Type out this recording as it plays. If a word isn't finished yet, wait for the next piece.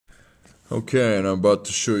Okay, and I'm about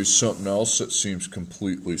to show you something else that seems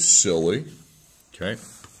completely silly. Okay.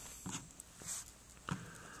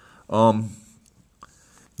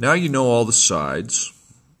 Now you know all the sides,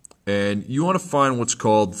 and you want to find what's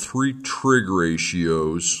called 3 trig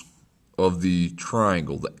ratios of the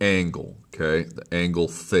triangle, the angle, okay? The angle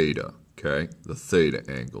theta, okay? The theta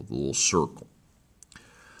angle, the little circle.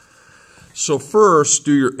 So first,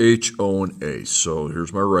 do your H, O, and A. So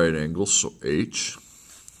here's my right angle, so H.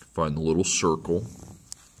 Find the little circle.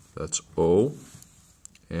 That's O,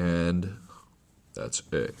 and that's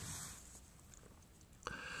A.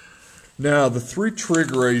 Now, the 3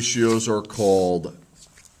 trig ratios are called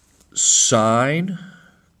sine,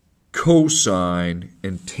 cosine,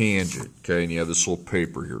 and tangent. Okay, and you have this little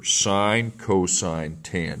paper here. Sine, cosine,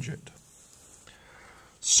 tangent.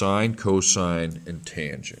 Sine, cosine, and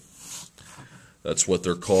tangent. That's what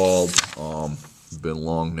they're called. Been a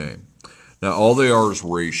long name. Now, all they are is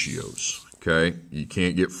ratios. Okay, you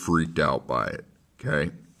can't get freaked out by it.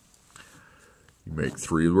 Okay, you make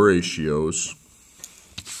 3 ratios.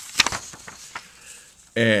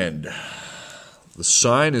 And the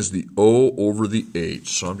sine is the O over the H,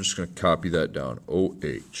 so I'm just going to copy that down,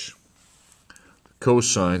 OH. The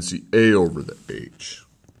cosine's the A over the H.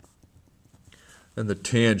 And the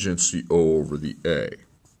tangent's the O over the A.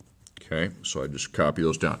 Okay, so I just copy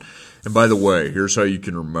those down. And by the way, here's how you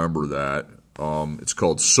can remember that. It's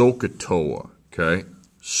called SOHCAHTOA, okay?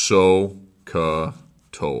 SOHCAHTOA,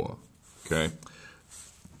 okay?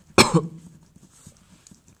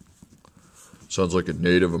 Sounds like a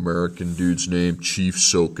Native American dude's name, Chief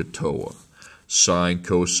SOHCAHTOA. Sine,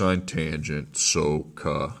 cosine, tangent,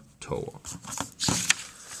 SOHCAHTOA.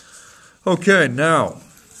 Okay, now,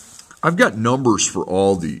 I've got numbers for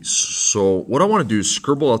all these. So what I want to do is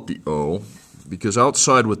scribble out the O, because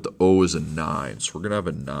outside with the O is a 9. So we're going to have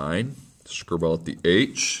a 9. Scribble out the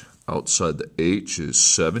H. Outside the H is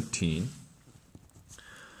 17.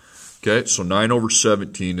 Okay, so 9 over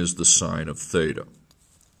 17 is the sine of theta.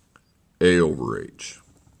 A over H.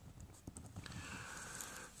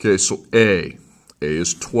 Okay, so A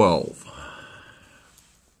is 12.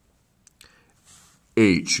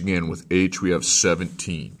 H, again, with H we have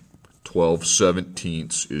 17.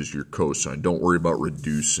 12/17 is your cosine. Don't worry about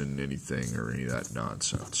reducing anything or any of that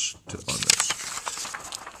nonsense on this.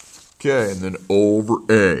 Okay, and then O over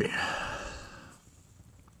A.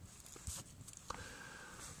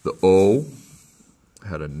 The O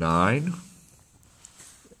had a 9.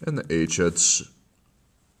 And the H had,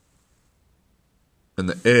 and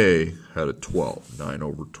the A had a 12, 9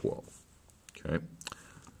 over 12. Okay,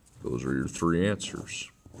 those are your 3 answers.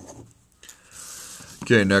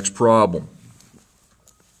 Okay, next problem.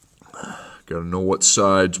 Got to know what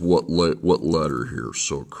sides, what letter here.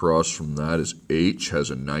 So across from that is H has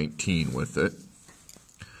a 19 with it.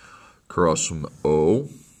 Across from the O,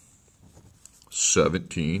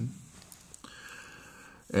 17.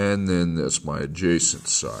 And then that's my adjacent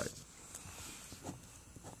side.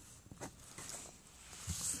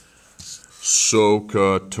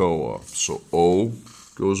 SOHCAHTOA. So O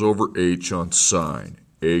goes over H on sine.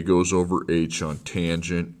 A goes over H on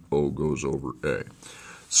tangent. O goes over A.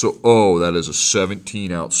 So O, that is a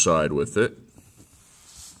 17 outside with it.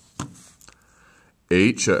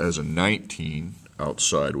 H has a 19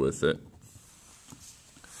 outside with it.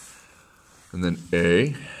 And then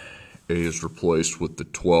A is replaced with the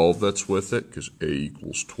 12 that's with it, because A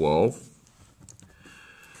equals 12.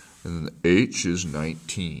 And then the H is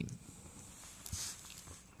 19.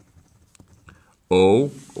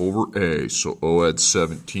 O over A, so O had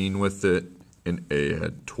 17 with it, and A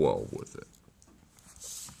had 12 with it.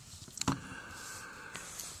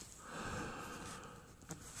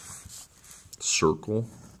 Circle,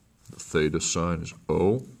 the theta sign is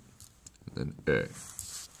O, and then A.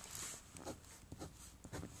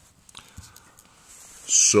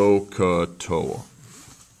 SOHCAHTOA.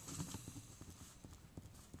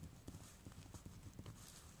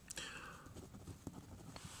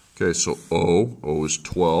 Okay, so O is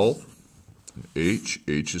 12, and H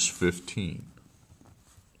is 15.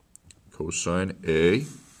 Cosine A,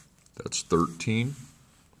 that's 13,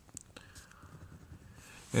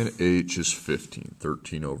 and H is 15,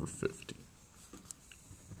 13 over 15.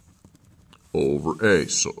 O over A,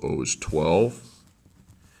 so O is 12,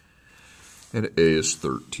 and A is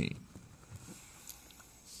 13.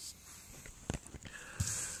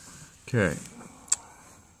 Okay.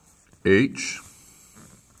 H,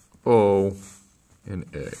 O, and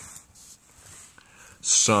A.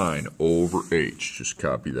 Sine over H. Just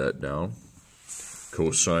copy that down.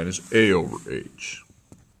 Cosine is A over H.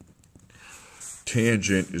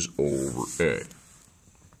 Tangent is O over A.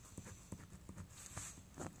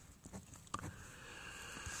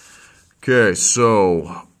 Okay,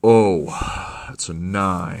 so O, that's a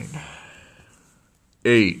 9.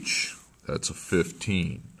 H, that's a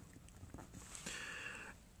 15.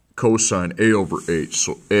 Cosine A over H,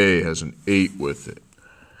 so A has an 8 with it.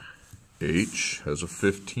 H has a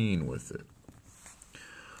 15 with it.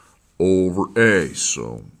 Over A,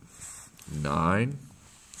 so 9,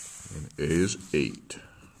 and A is 8.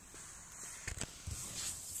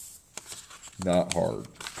 Not hard,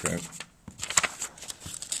 okay?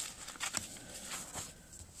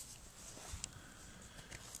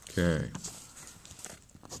 Okay.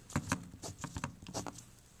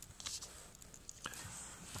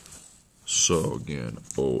 So again,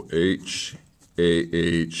 OH,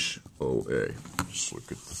 AH, OA. Just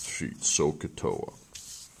look at the sheet. SOHCAHTOA.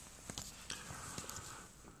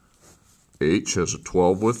 H has a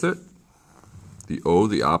 12 with it. The O,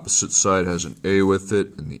 the opposite side, has an A with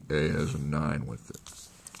it, and the A has a 9 with it.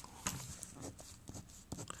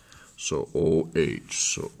 So OH.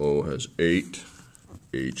 So O has 8,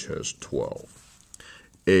 H has 12.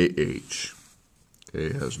 AH.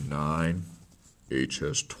 A has 9, H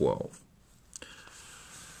has 12.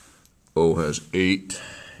 O has 8,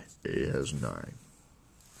 A has 9.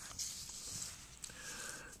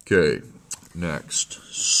 Okay, next.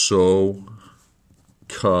 SOHCAHTOA.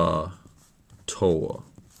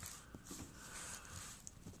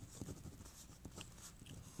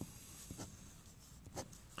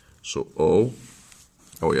 So O,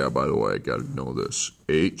 oh yeah, by the way, I got to know this.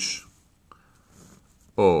 H,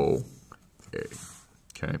 O, A.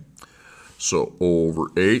 Okay. So O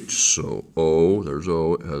over H, so O, there's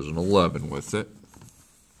O, it has an 11 with it.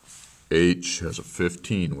 H has a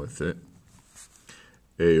 15 with it.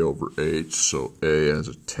 A over H, so A has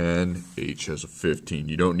a 10, H has a 15.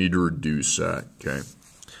 You don't need to reduce that, okay?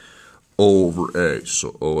 O over A,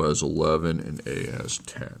 so O has 11 and A has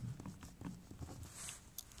 10.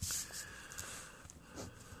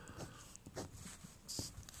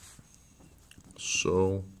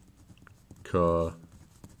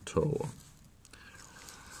 SOHCAHTOA.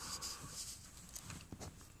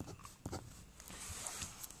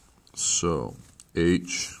 So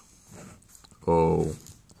H, O,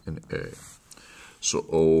 and A. So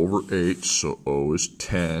O over H, so O is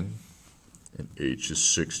 10, and H is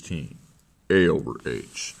 16. A over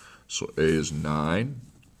H, so A is 9,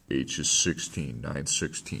 H is 16,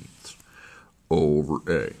 9/16. O over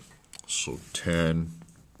A, so 10,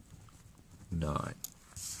 9.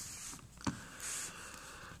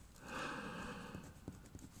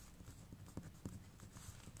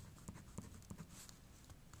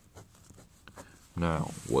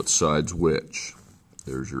 Now, what side's which?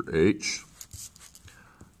 There's your H.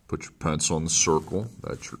 Put your pencil in the circle.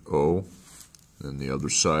 That's your O. And the other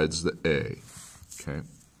side's the A. Okay.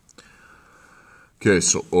 Okay,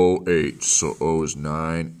 so OH. So O is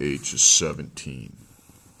 9, H is 17.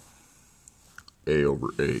 A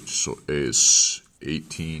over H. So A is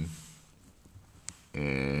 18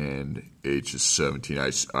 and H is 17.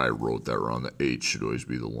 I wrote that wrong. The H should always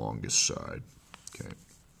be the longest side. Okay.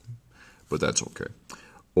 But that's okay.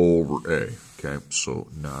 O over A. Okay, so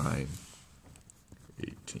 9